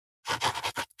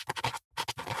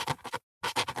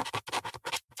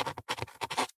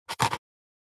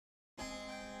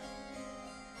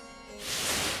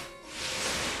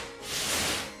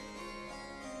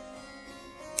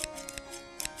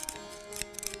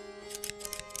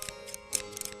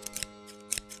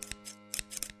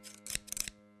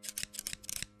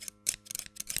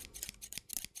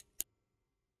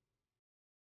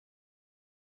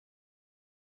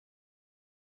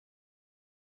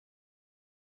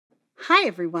Hi,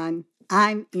 everyone.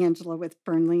 I'm Angela with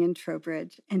Burnley and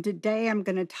Trowbridge, and today I'm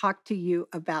going to talk to you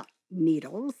about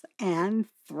needles and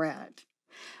thread.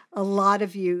 A lot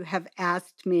of you have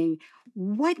asked me,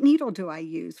 what needle do I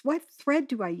use? What thread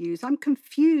do I use? I'm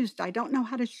confused. I don't know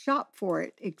how to shop for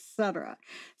it, etc.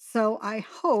 So I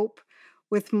hope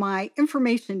with my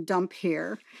information dump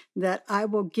here that I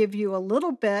will give you a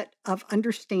little bit of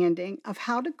understanding of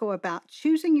how to go about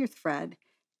choosing your thread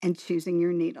and choosing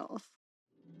your needles.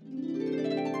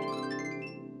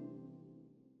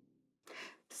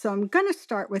 So I'm going to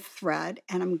start with thread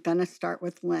and I'm going to start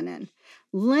with linen.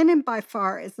 Linen by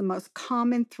far is the most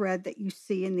common thread that you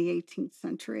see in the 18th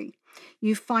century.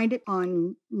 You find it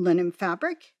on linen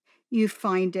fabric. You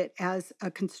find it as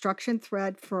a construction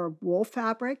thread for wool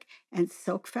fabric and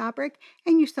silk fabric,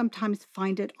 and you sometimes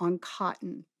find it on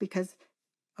cotton because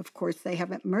of course, they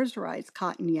haven't mercerized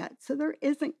cotton yet, so there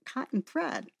isn't cotton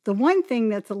thread. The one thing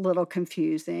that's a little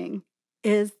confusing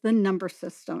is the number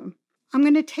system. I'm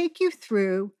going to take you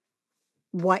through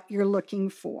what you're looking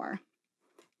for.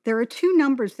 There are two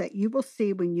numbers that you will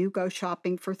see when you go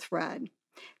shopping for thread.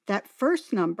 That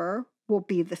first number will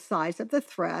be the size of the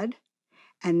thread,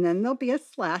 and then there'll be a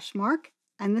slash mark,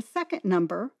 and the second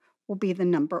number will be the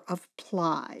number of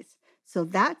plies. So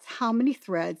that's how many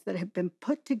threads that have been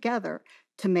put together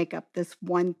to make up this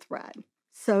one thread.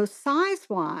 So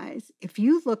size-wise, if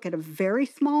you look at a very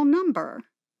small number,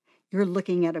 you're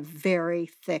looking at a very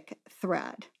thick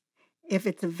thread. If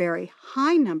it's a very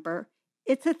high number,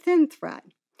 it's a thin thread.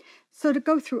 So to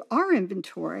go through our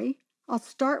inventory, I'll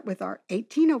start with our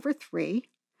 18/3,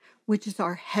 which is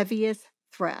our heaviest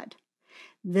thread.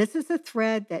 This is a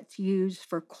thread that's used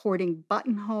for cording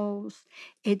buttonholes.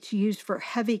 It's used for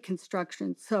heavy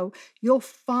construction. So you'll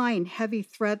find heavy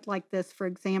thread like this, for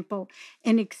example,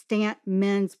 in extant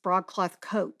men's broadcloth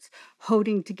coats,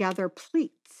 holding together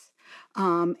pleats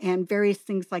and various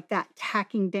things like that,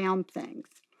 tacking down things.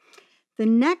 The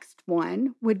next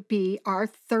one would be our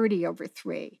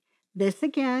 30/3. This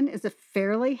again is a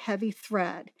fairly heavy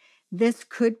thread. This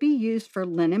could be used for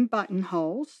linen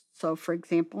buttonholes. So, for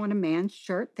example, on a man's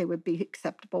shirt, they would be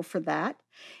acceptable for that.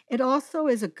 It also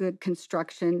is a good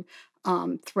construction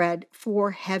thread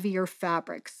for heavier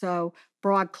fabrics. So,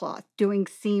 broadcloth, doing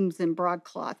seams in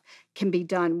broadcloth can be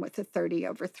done with a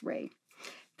 30/3.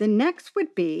 The next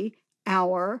would be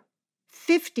our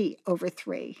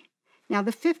 50/3. Now,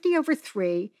 the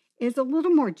 50/3 is a little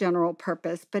more general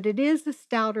purpose, but it is a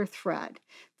stouter thread.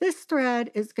 This thread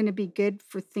is going to be good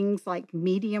for things like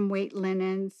medium weight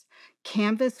linens,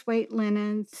 canvas weight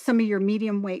linens, some of your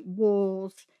medium weight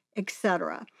wools,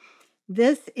 etc.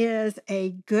 This is a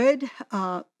good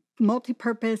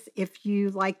multi-purpose if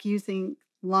you like using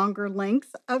longer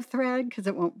lengths of thread because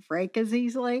it won't break as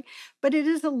easily, but it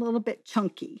is a little bit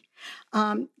chunky.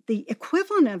 The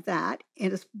equivalent of that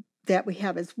is that we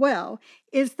have as well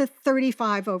is the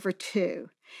 35/2.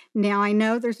 Now, I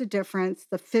know there's a difference.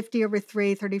 The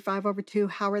 50/3, 35/2,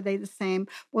 how are they the same?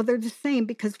 Well, they're the same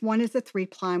because one is a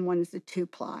 3-ply and one is a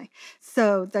 2-ply.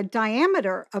 So the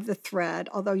diameter of the thread,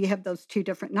 although you have those two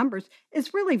different numbers,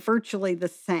 is really virtually the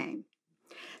same.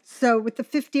 So with the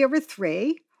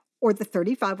 50/3 or the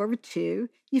 35/2,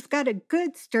 you've got a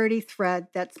good sturdy thread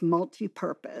that's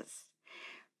multi-purpose.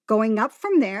 Going up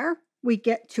from there, we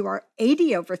get to our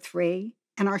 80/3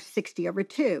 and our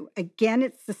 60/2. Again,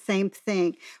 it's the same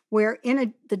thing, where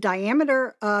the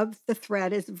diameter of the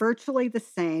thread is virtually the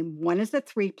same. One is a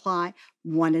 3-ply,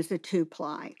 one is a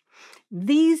 2-ply.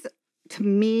 These, to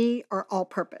me, are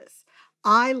all-purpose.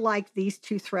 I like these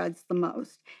two threads the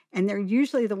most, and they're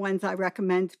usually the ones I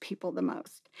recommend to people the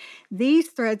most. These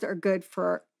threads are good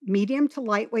for medium to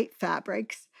lightweight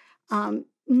fabrics.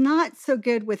 Not so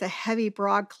good with a heavy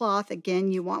broadcloth.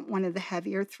 Again, you want one of the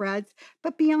heavier threads.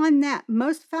 But beyond that,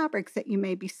 most fabrics that you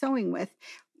may be sewing with,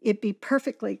 it'd be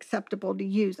perfectly acceptable to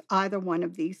use either one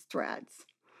of these threads.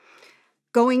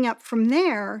 Going up from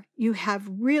there, you have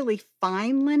really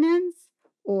fine linens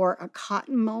or a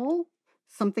cotton mull,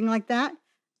 something like that.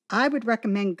 I would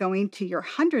recommend going to your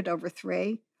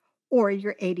 100/3 or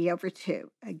your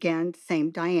 80/2. Again, same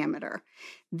diameter.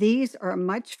 These are a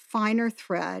much finer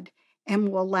thread and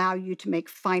will allow you to make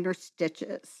finer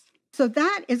stitches. So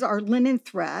that is our linen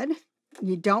thread.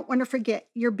 You don't want to forget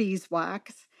your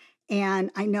beeswax.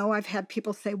 And I know I've had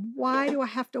people say, why do I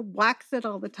have to wax it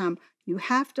all the time? You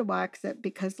have to wax it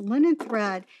because linen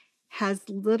thread has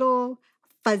little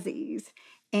fuzzies.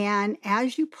 And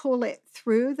as you pull it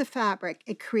through the fabric,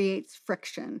 it creates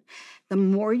friction. The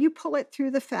more you pull it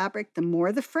through the fabric, the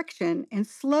more the friction, and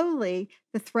slowly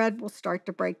the thread will start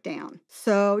to break down.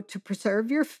 So to preserve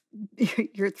your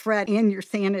thread and your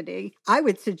sanity, I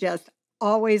would suggest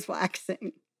always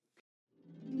waxing.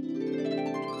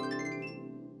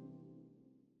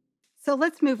 So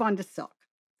let's move on to silk.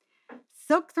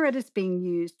 Silk thread is being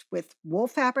used with wool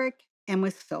fabric and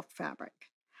with silk fabric.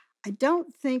 I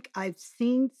don't think I've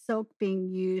seen silk being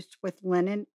used with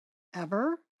linen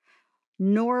ever,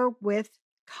 nor with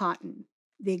cotton.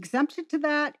 The exemption to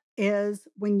that is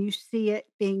when you see it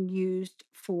being used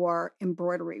for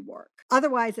embroidery work.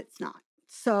 Otherwise, it's not.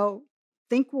 So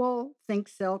think wool, think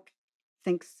silk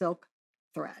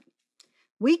thread.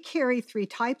 We carry 3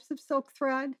 types of silk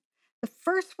thread. The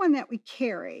first one that we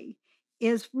carry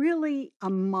is really a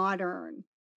modern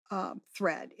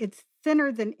thread. It's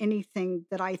thinner than anything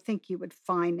that I think you would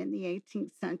find in the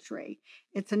 18th century.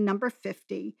 It's a number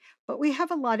 50, but we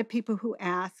have a lot of people who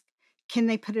ask, can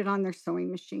they put it on their sewing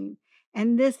machine?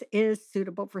 And this is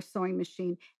suitable for sewing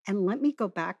machine. And let me go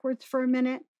backwards for a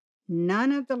minute.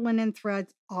 None of the linen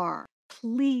threads are.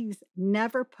 Please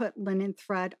never put linen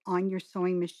thread on your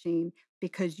sewing machine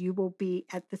because you will be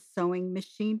at the sewing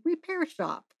machine repair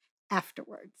shop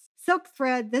afterwards. Silk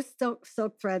thread, this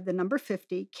silk thread, the number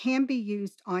 50, can be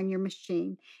used on your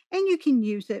machine, and you can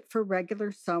use it for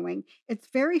regular sewing. It's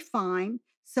very fine,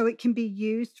 so it can be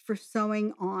used for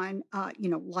sewing on,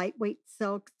 lightweight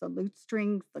silks, the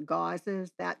lutestrings, the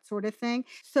gauzes, that sort of thing.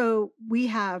 So we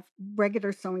have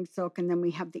regular sewing silk, and then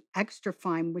we have the extra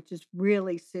fine, which is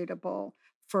really suitable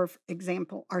for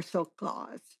example, our silk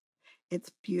gauze.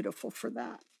 It's beautiful for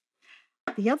that.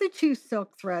 The other 2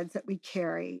 silk threads that we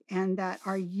carry and that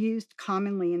are used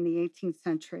commonly in the 18th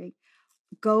century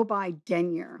go by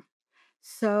denier.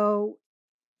 So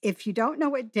if you don't know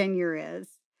what denier is,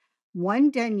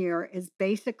 one denier is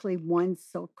basically one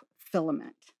silk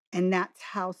filament. And that's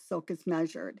how silk is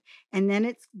measured. And then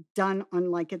it's done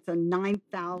on like it's a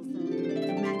 9,000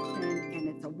 dimension and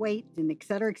it's a weight and et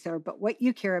cetera, et cetera. But what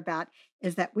you care about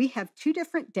is that we have 2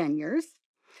 different deniers.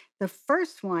 The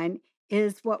first one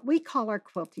is what we call our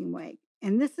quilting weight,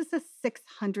 and this is a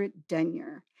 600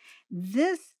 denier.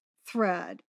 This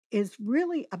thread is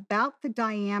really about the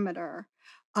diameter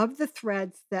of the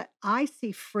threads that I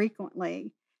see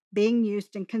frequently being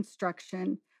used in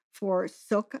construction for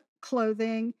silk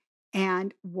clothing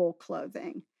and wool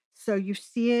clothing. So you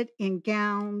see it in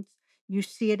gowns, you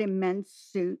see it in men's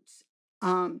suits.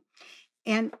 And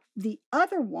the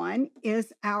other one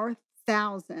is our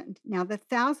 1,000. Now, the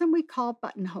 1,000 we call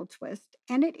buttonhole twist,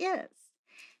 and it is.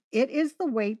 It is the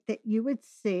weight that you would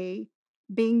see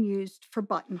being used for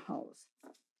buttonholes.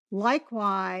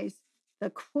 Likewise, the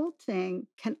quilting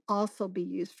can also be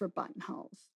used for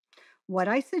buttonholes. What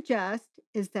I suggest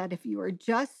is that if you are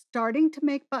just starting to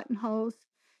make buttonholes,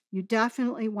 you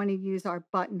definitely want to use our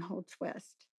buttonhole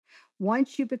twist.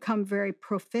 Once you become very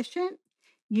proficient,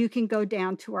 you can go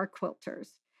down to our quilters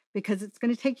because it's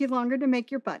going to take you longer to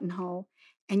make your buttonhole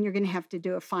and you're going to have to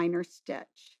do a finer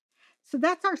stitch. So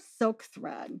that's our silk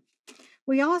thread.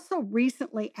 We also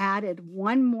recently added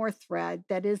one more thread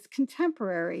that is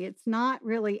contemporary. It's not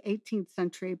really 18th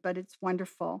century, but it's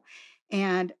wonderful.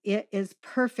 And it is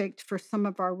perfect for some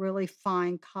of our really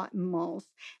fine cotton mulls.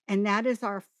 And that is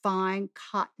our fine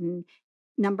cotton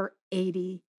number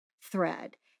 80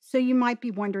 thread. So you might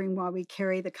be wondering why we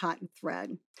carry the cotton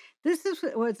thread.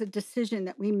 Was a decision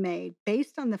that we made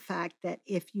based on the fact that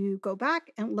if you go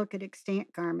back and look at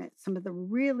extant garments, some of the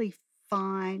really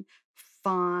fine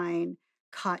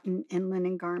cotton and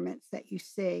linen garments that you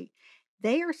see,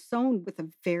 they are sewn with a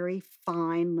very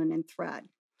fine linen thread.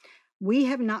 We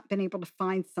have not been able to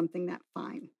find something that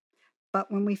fine.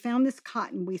 But when we found this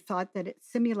cotton, we thought that it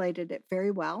simulated it very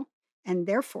well, and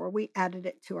therefore we added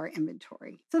it to our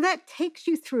inventory. So that takes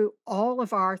you through all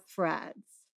of our threads.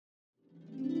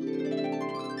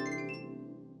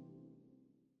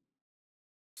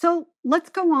 So let's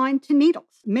go on to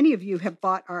needles. Many of you have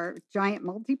bought our giant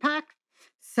multi-pack.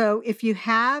 So if you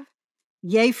have,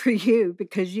 yay for you,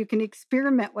 because you can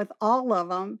experiment with all of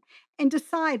them and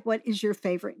decide what is your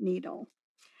favorite needle.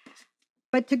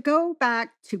 But to go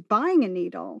back to buying a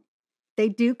needle, they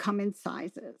do come in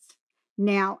sizes.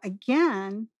 Now,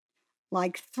 again,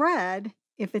 like thread,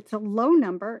 if it's a low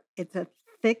number, it's a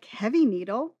thick, heavy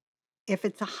needle. If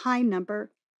it's a high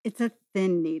number, it's a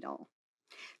thin needle.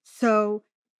 So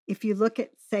if you look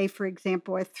at, say, for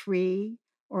example, a 3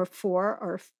 or 4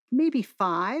 or maybe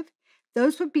 5,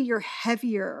 those would be your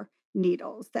heavier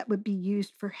needles that would be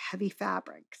used for heavy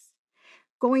fabrics.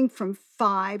 Going from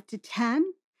 5 to 10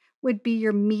 would be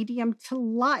your medium to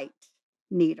light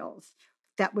needles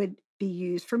that would be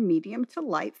used for medium to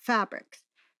light fabrics.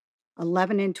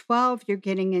 11 and 12, you're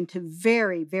getting into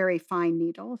very, very fine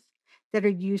needles that are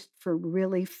used for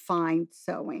really fine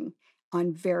sewing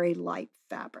on very light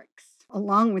fabrics.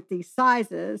 Along with these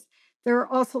sizes, there are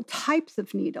also types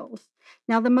of needles.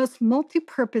 Now, the most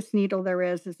multi-purpose needle there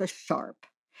is a sharp.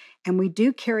 And we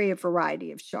do carry a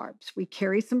variety of sharps. We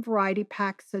carry some variety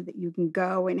packs so that you can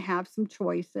go and have some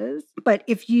choices. But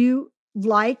if you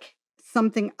like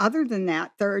something other than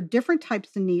that, there are different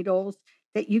types of needles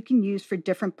that you can use for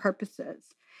different purposes.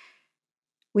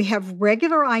 We have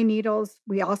regular eye needles.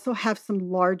 We also have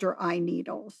some larger eye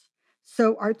needles.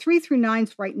 So our 3 through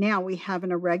 9s right now, we have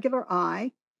in a regular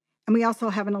eye, and we also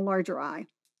have in a larger eye.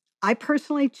 I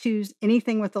personally choose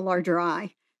anything with a larger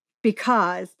eye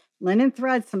because linen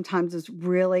thread sometimes is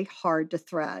really hard to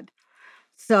thread.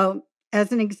 So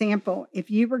as an example,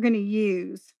 if you were going to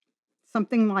use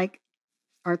something like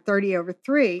our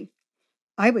 30/3,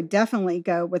 I would definitely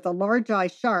go with a large eye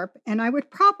sharp, and I would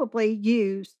probably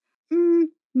use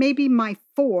maybe my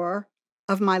 4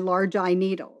 of my large eye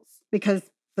needles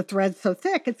because the thread's so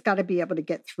thick, it's got to be able to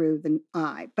get through the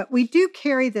eye. But we do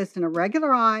carry this in a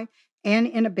regular eye and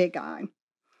in a big eye.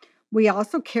 We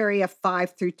also carry a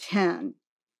 5 through 10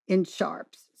 in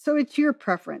sharps. So it's your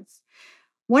preference.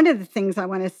 One of the things I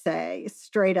want to say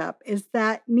straight up is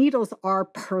that needles are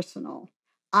personal.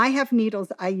 I have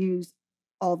needles I use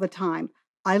all the time.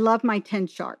 I love my 10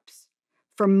 sharps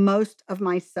for most of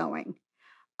my sewing.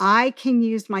 I can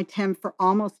use my 10 for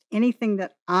almost anything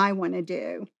that I want to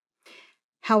do.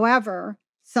 However,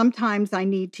 sometimes I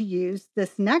need to use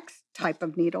this next type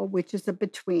of needle, which is a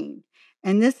between.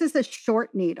 And this is a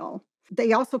short needle.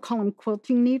 They also call them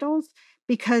quilting needles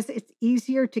because it's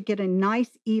easier to get a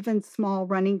nice, even, small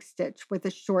running stitch with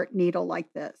a short needle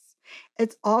like this.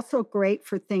 It's also great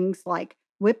for things like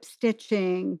whip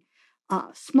stitching,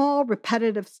 small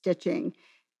repetitive stitching.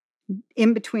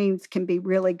 In-betweens can be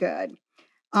really good.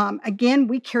 Again,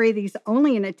 we carry these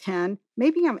only in a 10.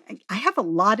 Maybe I have a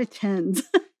lot of 10s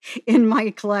in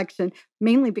my collection,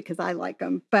 mainly because I like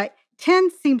them. But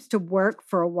 10 seems to work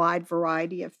for a wide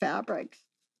variety of fabrics.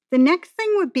 The next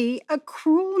thing would be a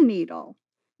crewel needle.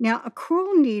 Now, a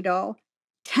crewel needle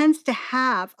tends to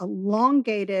have a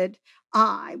elongated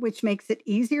eye, which makes it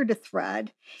easier to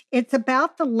thread. It's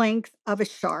about the length of a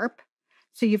sharp.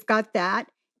 So you've got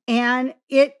that. And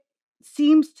it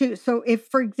seems to, so if,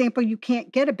 for example, you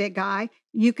can't get a big eye,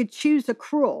 you could choose a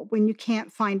crewel when you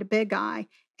can't find a big eye,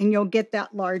 and you'll get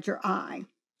that larger eye.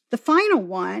 The final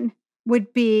one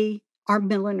would be our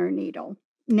milliner needle.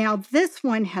 Now, this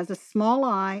one has a small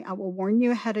eye. I will warn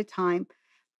you ahead of time,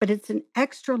 but it's an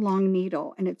extra long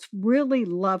needle, and it's really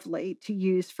lovely to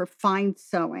use for fine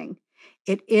sewing.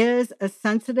 It is a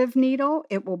sensitive needle.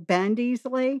 It will bend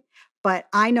easily, but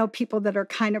I know people that are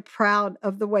kind of proud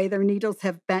of the way their needles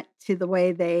have bent to the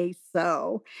way they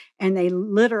sew, and they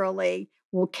literally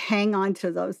will hang on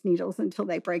to those needles until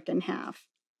they break in half.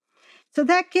 So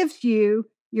that gives you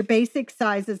your basic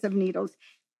sizes of needles.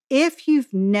 If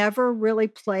you've never really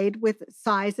played with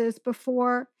sizes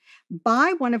before,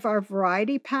 buy one of our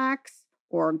variety packs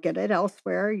or get it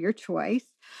elsewhere, your choice.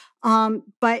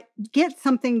 But get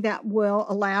something that will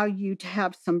allow you to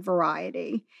have some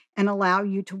variety and allow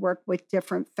you to work with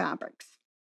different fabrics.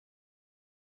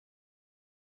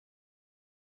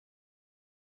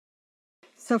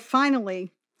 So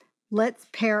finally, let's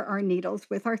pair our needles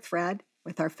with our thread,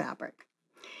 with our fabric.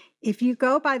 If you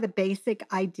go by the basic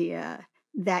idea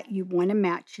that you want to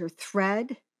match your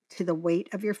thread to the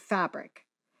weight of your fabric,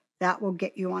 that will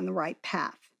get you on the right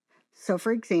path. So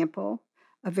for example,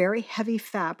 a very heavy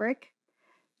fabric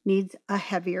needs a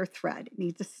heavier thread. It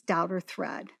needs a stouter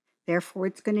thread. Therefore,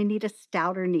 it's going to need a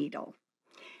stouter needle.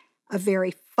 A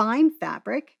very fine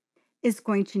fabric is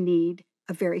going to need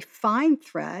a very fine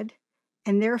thread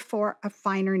and therefore a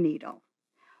finer needle.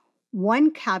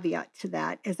 One caveat to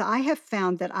that is I have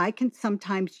found that I can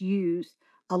sometimes use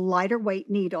a lighter weight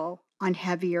needle on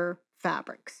heavier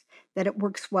fabrics, that it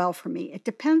works well for me. It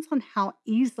depends on how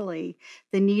easily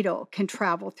the needle can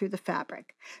travel through the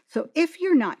fabric. So if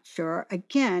you're not sure,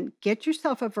 again, get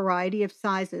yourself a variety of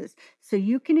sizes so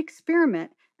you can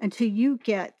experiment until you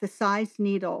get the size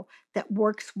needle that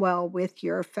works well with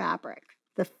your fabric.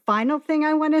 The final thing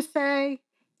I want to say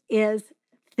is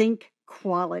think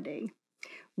quality.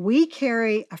 We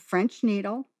carry a French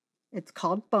needle. It's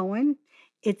called Bowen.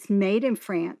 It's made in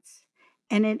France,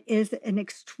 and it is an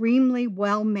extremely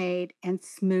well-made and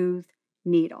smooth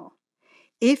needle.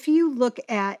 If you look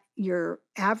at your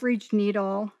average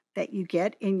needle that you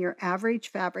get in your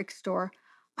average fabric store,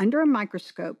 under a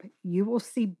microscope, you will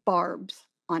see barbs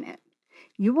on it.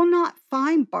 You will not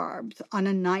find barbs on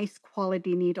a nice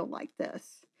quality needle like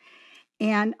this.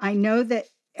 And I know that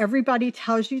everybody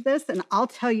tells you this, and I'll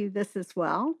tell you this as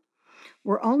well.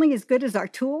 We're only as good as our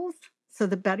tools, so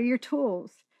the better your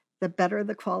tools, the better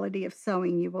the quality of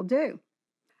sewing you will do.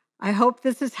 I hope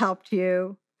this has helped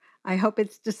you. I hope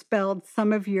it's dispelled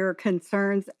some of your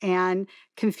concerns and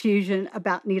confusion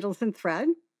about needles and thread.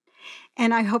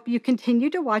 And I hope you continue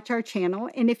to watch our channel.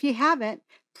 And if you haven't,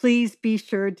 please be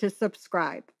sure to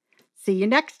subscribe. See you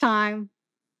next time.